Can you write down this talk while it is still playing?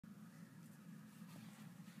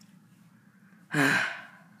Man,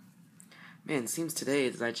 it seems today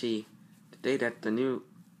is actually the day that the new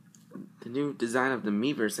design of the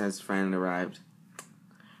Miiverse has finally arrived.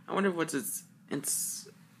 I wonder what's in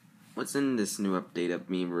this new update of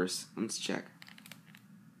Miiverse. Let's check.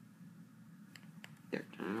 There,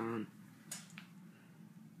 turn it on.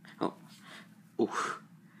 Oh, ooh.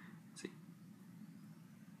 Let's see.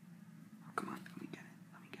 Oh, come on, let me get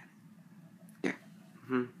it.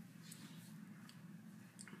 Yeah.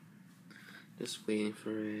 Just waiting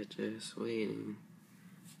for it. Just waiting.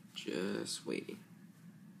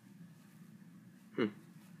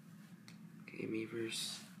 Okay,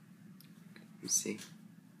 Miiverse. Let's see.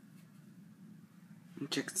 Let me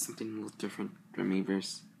check something a little different from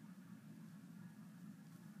Miiverse.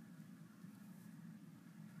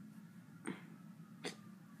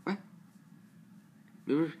 What?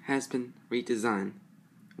 Miiverse has been redesigned.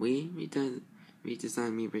 We redesigned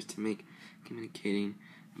Miiverse to make communicating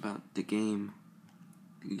about the game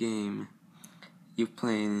you've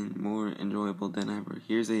played more enjoyable than ever.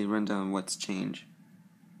 Here's a rundown of what's changed.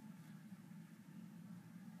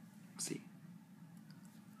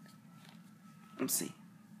 Let's see.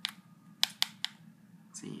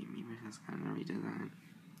 Miiverse has kind of redesigned.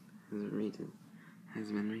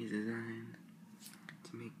 Has been redesigned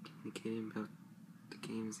to make communicating about the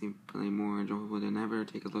games you play more enjoyable than ever.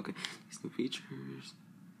 Take a look at these new features.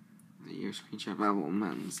 Your screenshot. Well,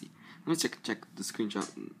 let me see. Let me check the screenshot.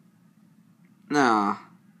 Nah.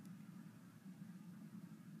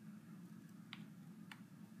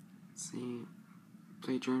 Let's see.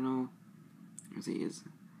 Play journal. Let's see.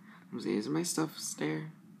 Is my stuff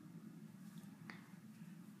there?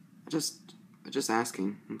 Just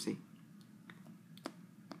asking. Let's see.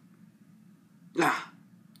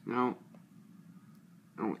 No.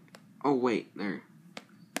 Oh wait, there.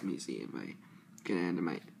 Let me see if I can add to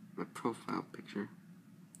my profile picture.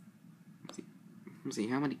 Let me see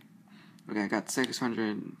how many. Okay, I got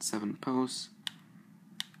 607 posts.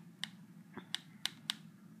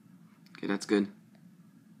 Okay, that's good.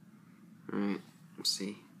 Alright, let's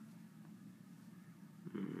see.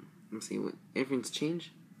 Let's see what everything's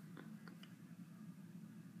changed.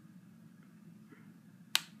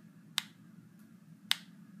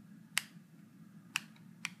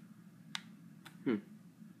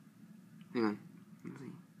 Hang on. Let's see.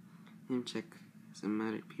 Let me check some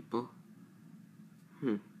other people.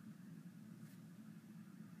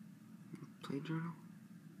 Play journal.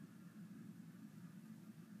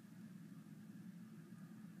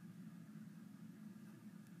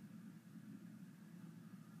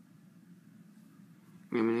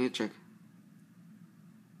 I'm gonna check.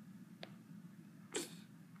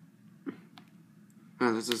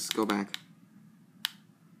 Let's just go back.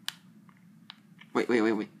 Wait.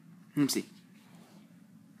 Let me see.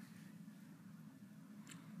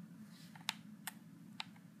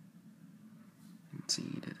 Let's see.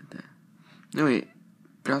 No, wait.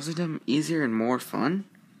 Browsing them easier and more fun?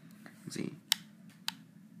 Let's see.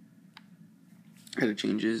 Header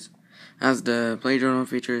changes. As the play journal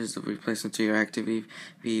features replacement to your activity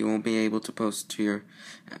feed, you won't be able to post to your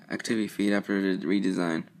activity feed after the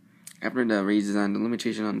redesign. After the redesign, the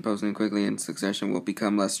limitation on posting quickly in succession will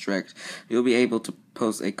become less strict. You'll be able to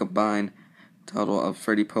post a combined total of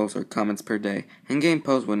 30 posts or comments per day. In-game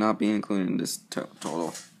posts will not be included in this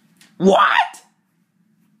total. What?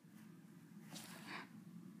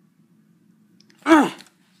 Why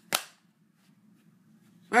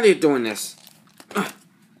are you doing this? Oh,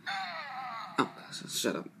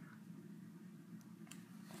 shut up.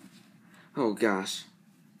 Oh gosh.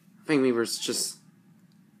 I think Miiverse just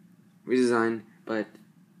redesigned, but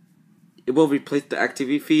it will replace the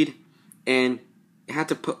activity feed, and you had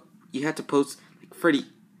to post like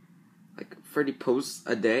 30 posts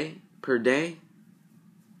a day per day.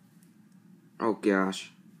 Oh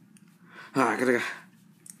gosh. I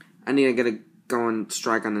need to go on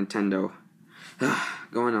strike on Nintendo.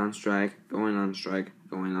 Going on strike. We going on strike.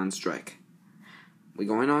 We going on strike. We're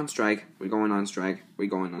going on strike. We're going on strike. We're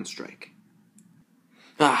going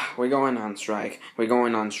on strike. We're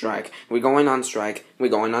going on strike. We're going on strike. We're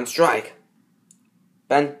going on strike.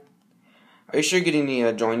 Ben, are you sure you didn't need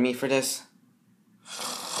to join me for this?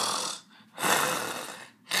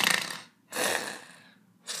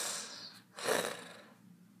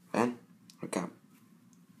 Ben, wake up.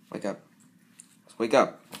 Wake up. Just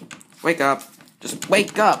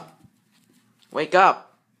wake up. Wake up.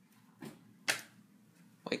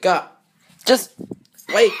 Just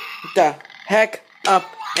wake the heck up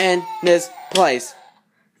in this place.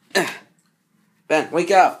 Ben,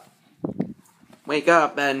 wake up.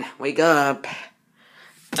 Ben. Wake up.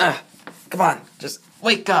 Come on, just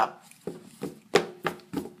wake up.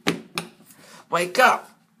 Wake up!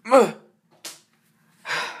 I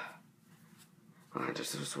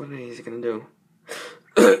just was wondering what he's gonna do.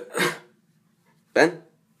 Ben,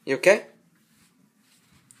 you okay?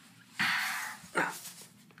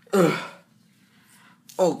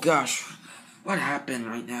 Oh gosh, what happened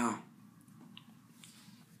right now?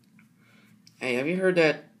 Hey, have you heard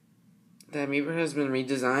that Miiverse has been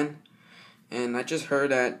redesigned? And I just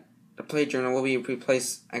heard that the Play Journal will be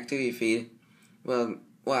replaced Activity Feed. Well,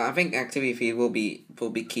 I think Activity Feed will be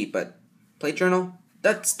kept, but Play Journal?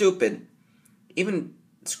 That's stupid. Even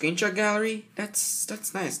Screenshot Gallery?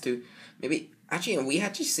 That's nice too. Maybe we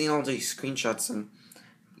actually seen all these screenshots and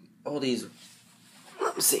all these.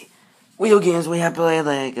 Let me see. Video games we have played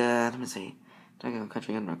like let me see. Dragon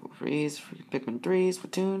Country Unbreakable Freeze, Pikmin 3,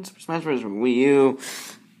 Splatoon, Super Smash Bros. Wii U,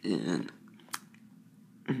 and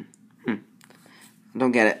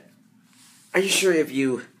don't get it. Are you sure if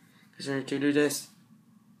you decided to do this?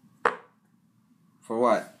 For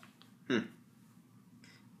what? I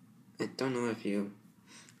don't know if you.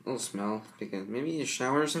 It'll smell because maybe you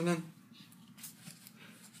shower or something.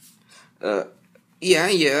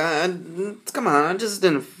 Yeah. Come on, I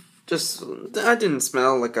didn't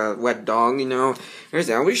smell like a wet dog, you know. Here's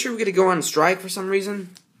are we sure we're gonna go on strike for some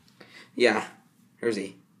reason? Yeah. Here's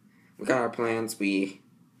we got our plans. I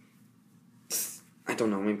don't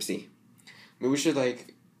know. Maybe see. Maybe we should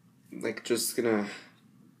like just gonna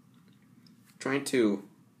trying to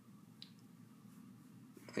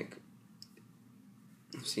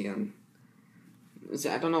let's see. I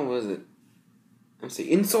don't know. What is it? Let's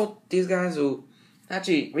see. Insult these guys who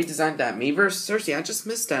actually redesigned that Miiverse. Seriously, I just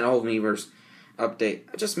missed that old Miiverse update.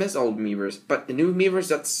 I just missed old Miiverse. But the new Miiverse,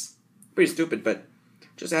 that's pretty stupid. But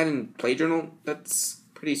just adding Play Journal, that's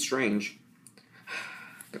pretty strange.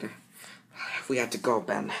 We have to go,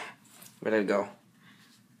 Ben. Where'd I go?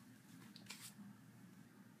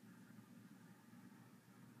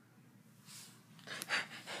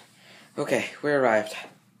 Okay, we arrived.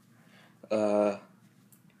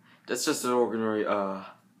 That's just an ordinary,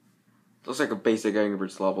 looks like a basic Angry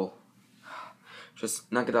Birds level. Just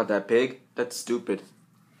knock it out that big? That's stupid.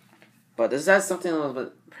 But this has something a little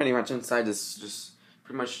bit, pretty much inside this, just,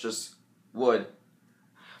 pretty much just wood.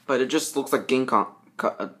 But it just looks like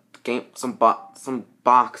some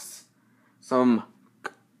boxes,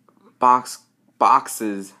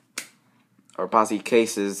 or possibly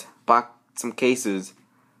cases, some cases.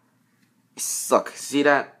 Look, see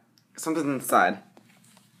that? Something inside.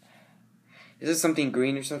 Is this something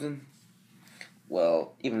green or something?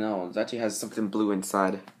 Well, even though it actually has something blue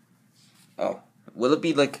inside. Oh, will it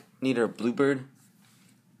be like neither a bluebird?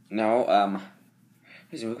 No, what are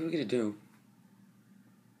we gonna do?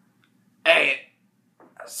 Hey,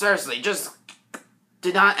 seriously, just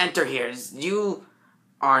do not enter here. You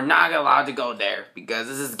are not allowed to go there because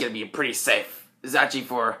this is gonna be pretty safe. This is actually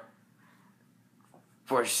for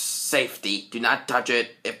safety. Do not touch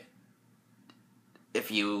it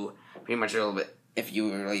if you pretty much a little bit if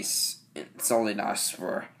you really insulted us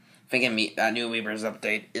for thinking that new Miiverse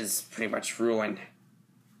update is pretty much ruined.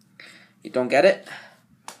 You don't get it?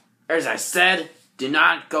 As I said, do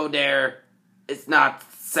not go there. It's not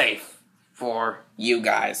safe for you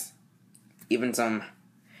guys. Even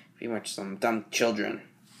pretty much some dumb children.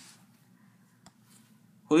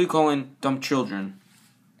 Who are you calling dumb children?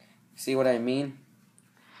 See what I mean?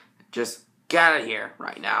 Just get out of here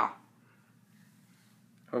right now.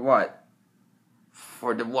 For what?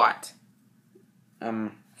 For the what?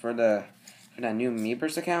 For that new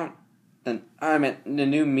Miiverse account? I meant the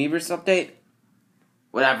new Miiverse update?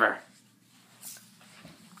 Whatever.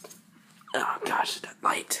 Oh gosh, that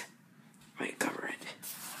light. Let me cover it.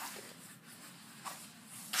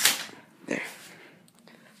 There.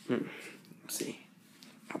 Let's see.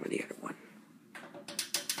 How about the other one?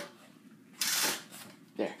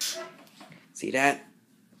 There. See that?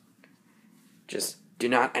 Just do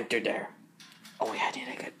not enter there. Oh yeah,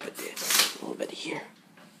 I could put this a little bit here.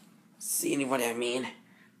 See what I mean?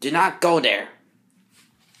 Do not go there.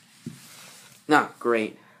 No,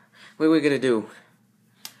 great. What are we gonna do?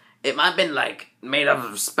 It might have been like made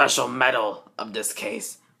of special metal of this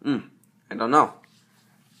case. I don't know.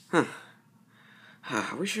 Huh.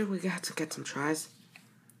 Are we sure we got to get some tries?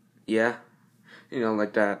 Yeah. You know,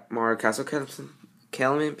 like that Mario Castle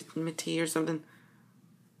calamity or something?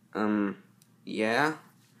 Yeah.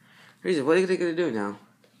 What are they gonna do now?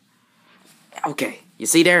 Okay, you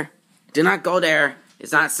see there? Do not go there.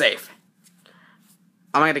 It's not safe.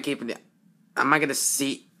 I'm not gonna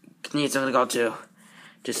see. Need to go to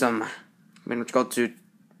some. I'm gonna go to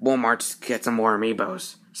Walmart to get some more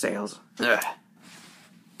amiibos sales. Ugh.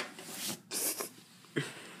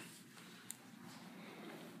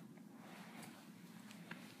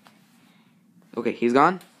 Okay, he's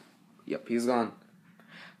gone? Yep, he's gone.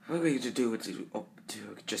 What are we going to do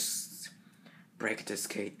to just break those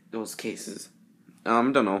cases?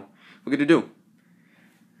 Don't know. What are we going to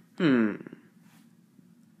do?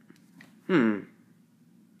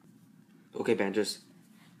 Okay, Ben, just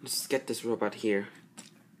get this robot here.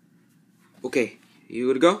 Okay, you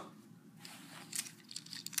good to go?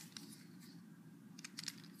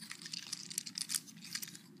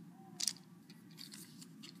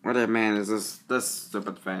 What the man is this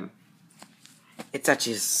stupid fan? It's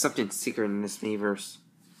actually something secret in this Miiverse.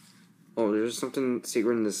 Oh, there's something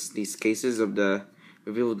secret in these cases of the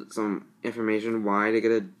revealed some information why they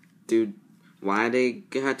had to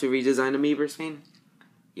redesign the Miiverse fan.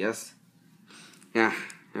 Yes. Yeah.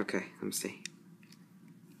 Okay. Let me see.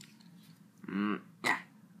 Yeah.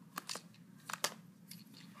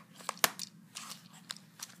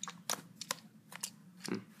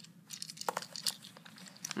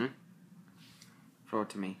 Throw it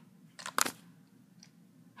to me.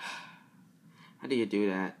 How do you do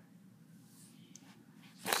that?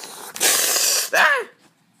 Ah!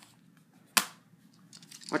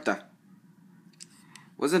 What the?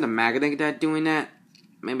 Was it a magnet that doing that?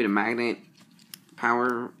 Maybe the magnet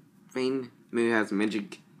power thing? Maybe it has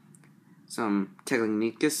some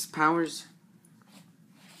telekinesis powers?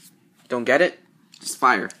 Don't get it? Just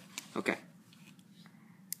fire. Okay.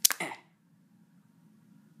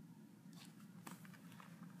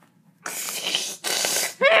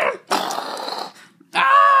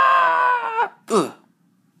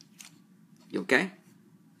 You okay?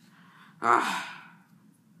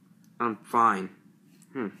 I'm fine.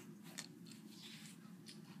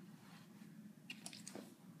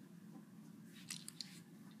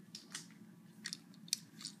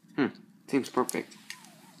 Seems perfect.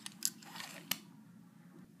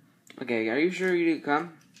 Okay, are you sure you didn't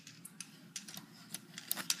come?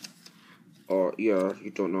 Yeah,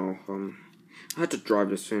 you don't know. I had to drive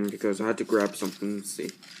this in because I had to grab something. Let's see.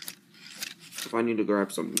 If I need to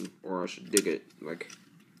grab something, or I should dig it, like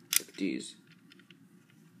these.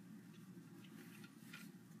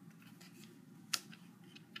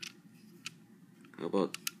 How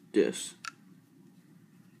about this?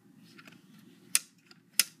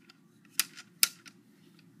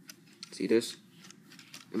 See this?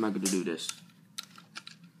 Am I going to do this?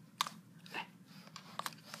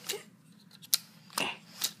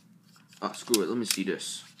 Oh, screw it. Let me see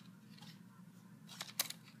this.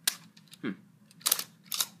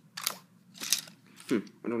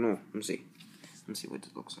 I don't know. Let me see. Let me see what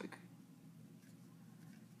it looks like.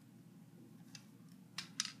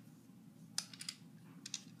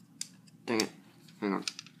 Dang it. Hang on.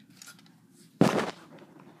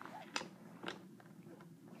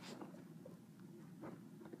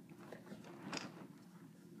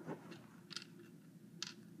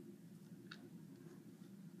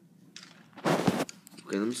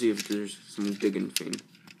 Okay, let me see if there's some digging thing.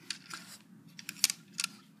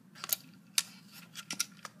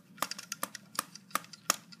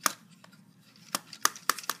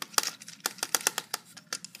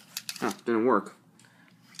 Didn't work.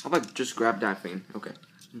 How about I just grab that thing? Okay,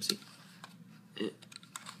 let me see.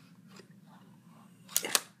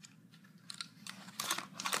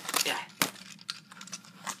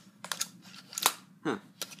 Huh.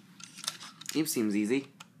 It seems easy.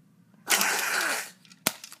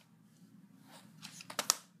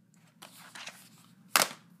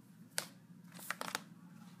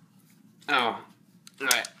 Oh.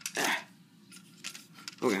 Alright.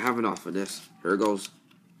 Okay, I have enough of this. Here it goes.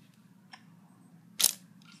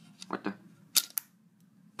 What the?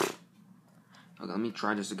 Okay, let me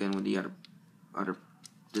try this again with the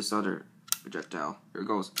this other projectile. Here it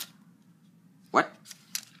goes. What?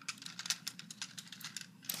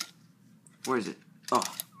 Where is it? Oh,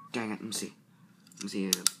 dang it. Let me see. Let me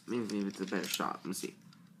see. Maybe it's a better shot. Let me see.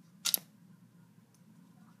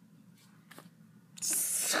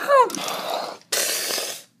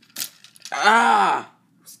 Ah!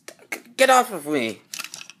 Get off of me!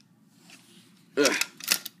 Ugh.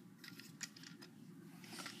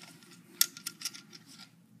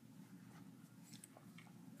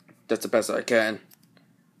 That's the best I can.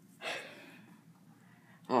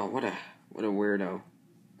 Oh, what a weirdo.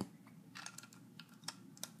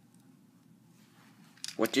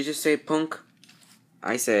 What did you say, punk?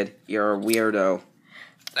 I said you're a weirdo.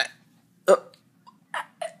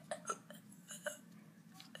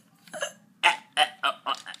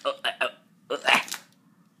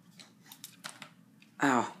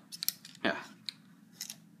 Ow. Yeah.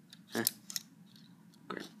 Huh?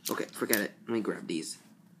 Great. Okay, forget it. Let me grab these.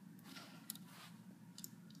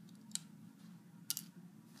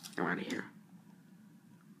 I'm out of here.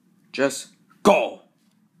 Just Go!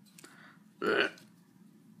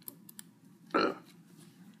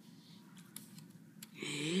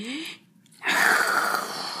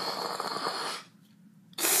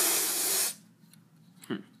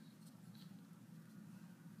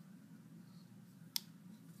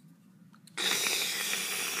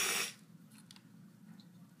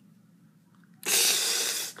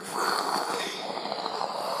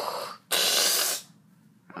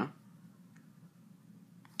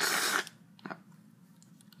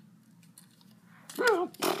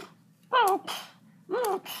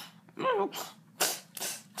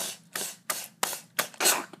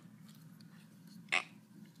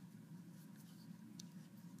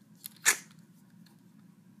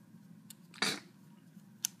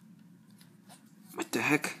 What the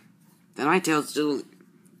heck? The night tail's still a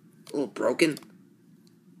little broken.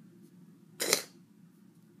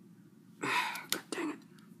 God dang it.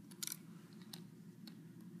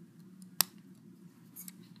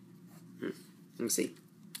 Let me see.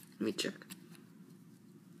 Let me check.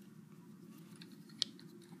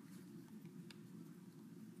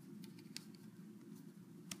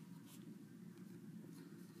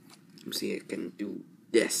 Let me see, I can do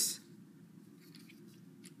this.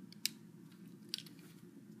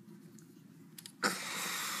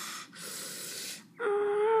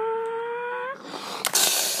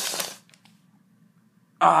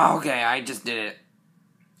 Oh, okay, I just did it.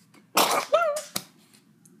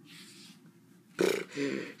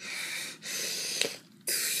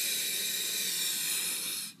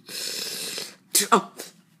 Oh.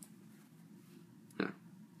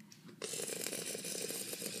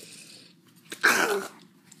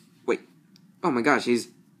 Wait. Oh my gosh, he's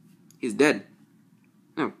dead.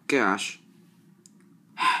 Oh gosh.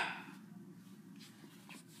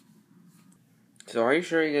 So are you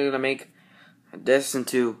sure you're gonna make this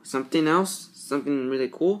into something else? Something really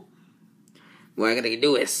cool? What I gotta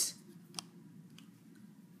do is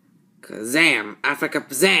Kazam! Africa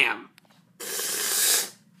Pazam!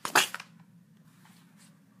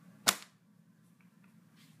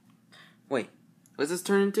 Wait, what does this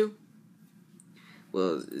turn into?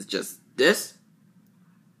 Well, it's just this?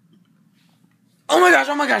 Oh my gosh,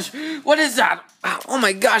 what is that? Oh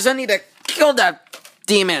my gosh, I need to kill that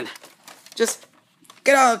demon. Just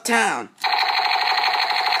get out of town.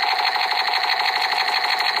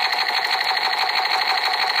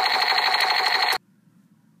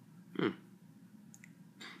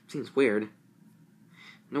 Seems weird.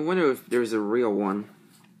 No wonder if there's a real one.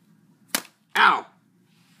 Ow!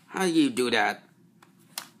 How do you do that?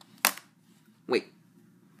 Wait.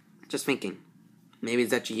 Just thinking. Maybe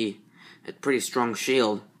it's actually a pretty strong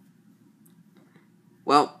shield.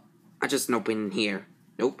 Well, I just nope in here.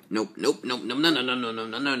 Nope. No. I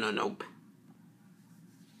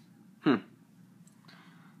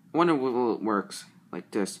wonder if it works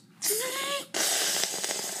like this.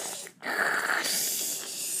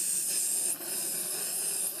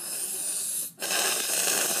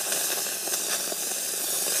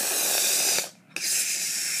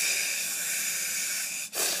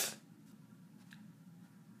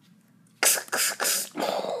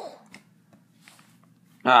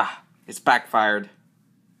 Ah, it's backfired.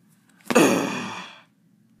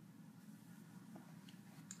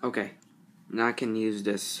 Okay, now I can use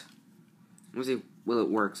this. Let's see, will it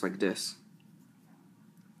works like this?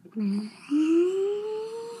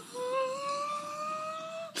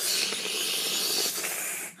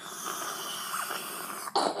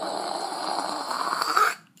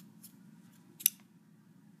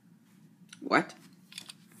 What?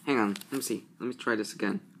 Hang on, let me see. Let me try this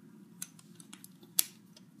again.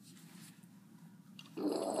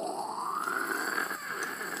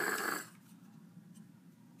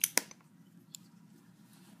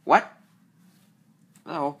 What?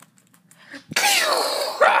 Oh.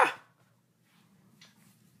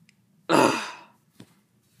 What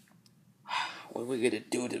are we gonna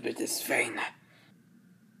do with this vein?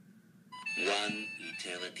 1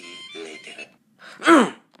 eternity later.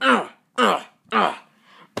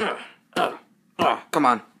 Come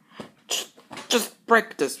on. Just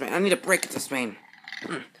break this vein. I need to break this vein.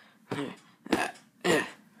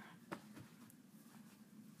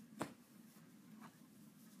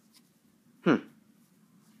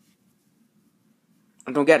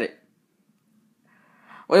 I don't get it.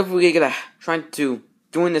 What if we get trying to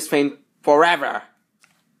doing this thing forever?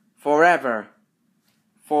 Forever.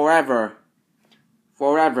 Forever.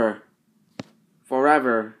 Forever.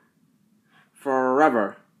 Forever.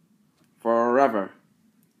 Forever. Forever.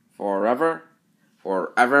 Forever.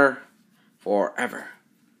 Forever. Forever.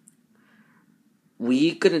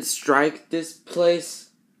 We couldn't strike this place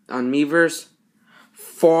on Miiverse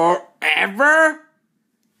Forever?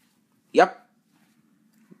 Yep.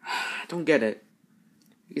 I don't get it.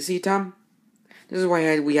 You see, Tom? This is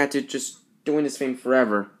why we had to just doing this thing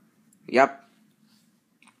forever. Yep.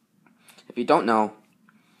 If you don't know,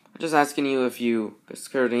 I'm just asking you if you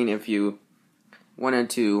wanted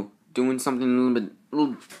to doing something a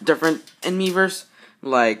little different in Miiverse,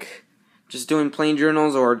 like just doing plain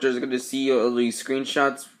journals, or just going to see all these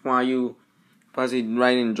screenshots while you possibly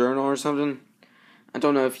write in a journal or something. I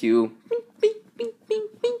don't know if you.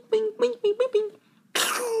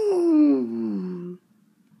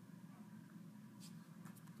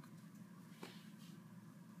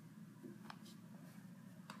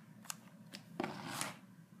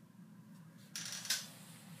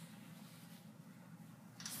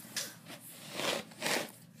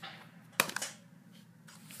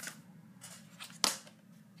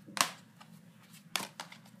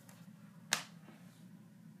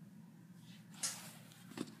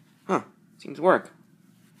 Huh, seems to work.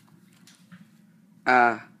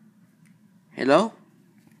 Hello?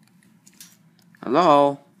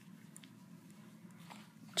 Hello?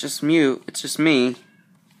 Just mute. It's just me.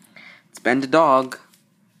 It's Ben the dog.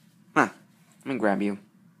 Huh, let me grab you.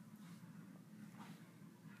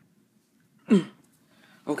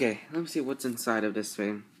 Okay, let me see what's inside of this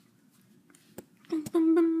thing. It's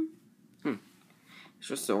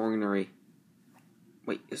just an ordinary.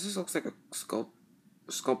 Wait, this looks like a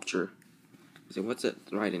sculpture. Let's see, what's it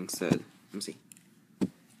writing said? Let me see.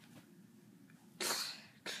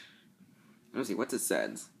 Let me see, what's it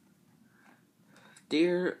says?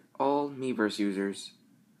 Dear all Miiverse users,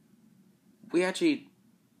 we actually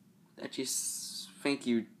think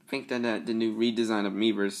that the new redesign of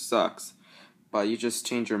Miiverse sucks, but you just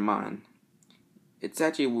change your mind. It's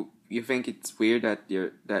actually, you think it's weird that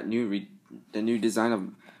the new redesign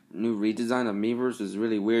of Miiverse is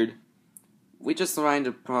really weird. We just trying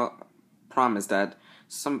to promise that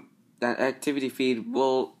that activity feed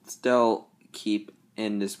will still keep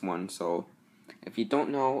in this one. So if you don't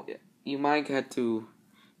know, you might get to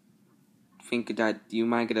think that you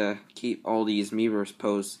might get to keep all these Miiverse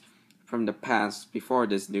posts from the past before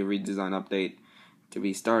this new redesign update to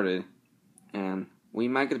be started, and we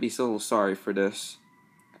might get to be so sorry for this.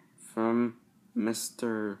 From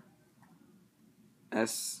Mr.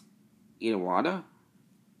 S. Iwata?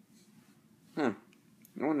 Huh.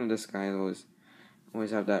 No wonder this guy always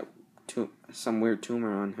have that some weird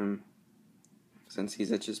tumor on him, since he's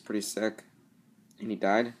just pretty sick and he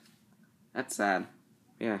died. That's sad.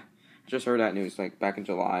 Yeah, I just heard that news back in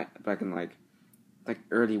July, back in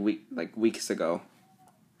early weeks ago.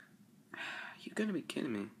 You gotta be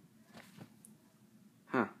kidding me.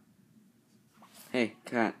 Huh. Hey,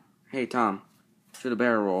 cat. Hey, Tom. Shoot a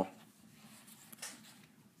barrel roll.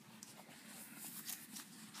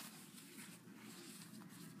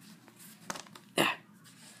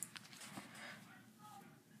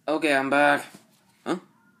 Okay, I'm back. Huh?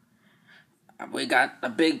 We got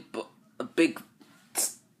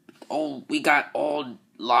we got a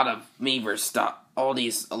lot of Miiverse stuff.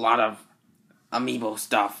 A lot of amiibo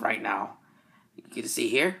stuff right now. You can see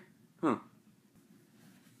here? Huh.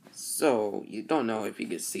 So, you don't know if you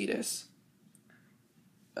can see this.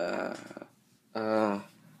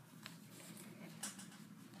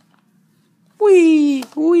 Wee,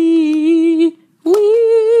 wee, wee,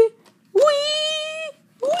 wee, wee,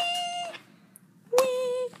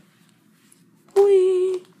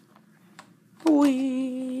 wee,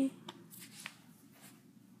 wee.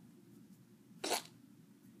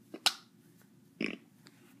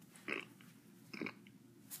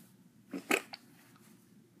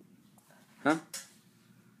 Huh?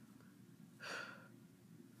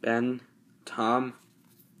 Ben, Tom,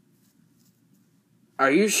 are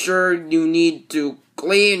you sure you need to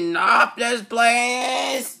clean up this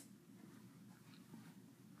place?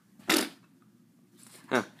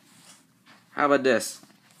 Huh. How about this?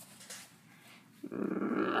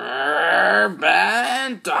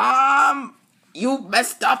 Ben, Tom, you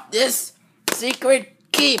messed up this secret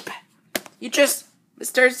keep.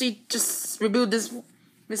 Miss Darcy just removed this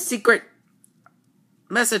secret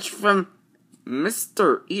message from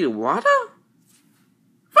Mr. Iwata?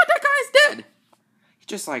 What, that guy's dead? He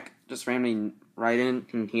just randomly right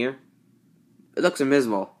in here. It looks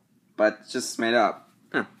invisible, but it's just made up.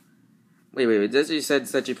 Huh. Wait. You said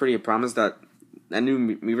that you pretty promised that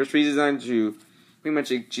new Miiverse redesign to pretty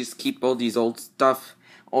much just keep all these old stuff,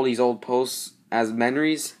 all these old posts as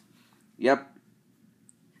memories? Yep.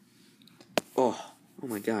 Oh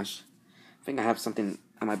my gosh. I think I have something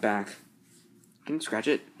on my back. Can you scratch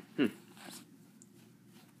it?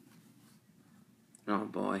 Oh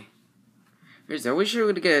boy. I wish we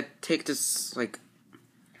would take this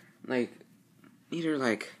like, either,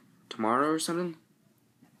 like, tomorrow or something.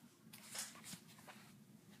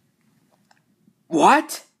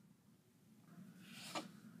 What?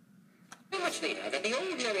 So much later that the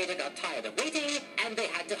old narrator got tired of waiting and they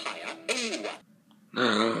had to hire a new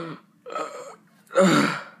one.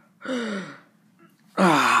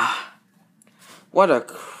 What a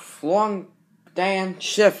long damn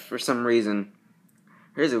shift for some reason.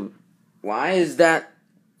 Why is that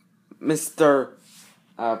Mr.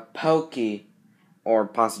 Pokey, or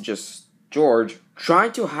possibly just George,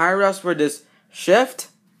 trying to hire us for this shift?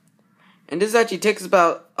 And this actually takes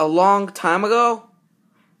about a long time ago?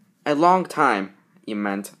 A long time, you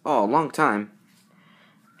meant. Oh, a long time.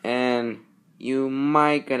 And you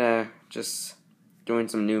might gonna just doing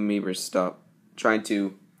some new Miiverse stuff. Trying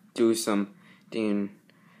to do something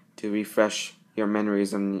to refresh your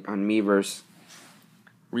memories on Miiverse.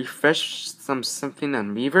 Refresh something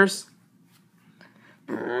on Miiverse?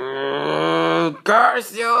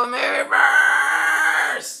 Curse you, Miiverse!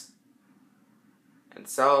 And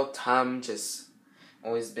so Tom just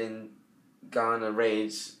always been gone a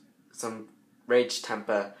some rage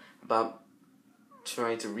temper about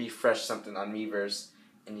trying to refresh something on Miiverse,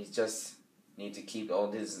 and he just need to keep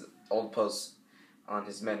all his old posts on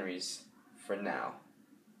his memories for now.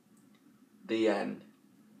 The end.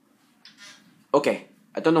 Okay,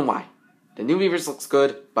 I don't know why. The new Miiverse looks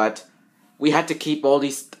good, but we had to keep all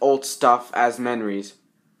these old stuff as memories.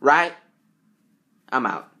 Right? I'm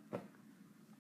out.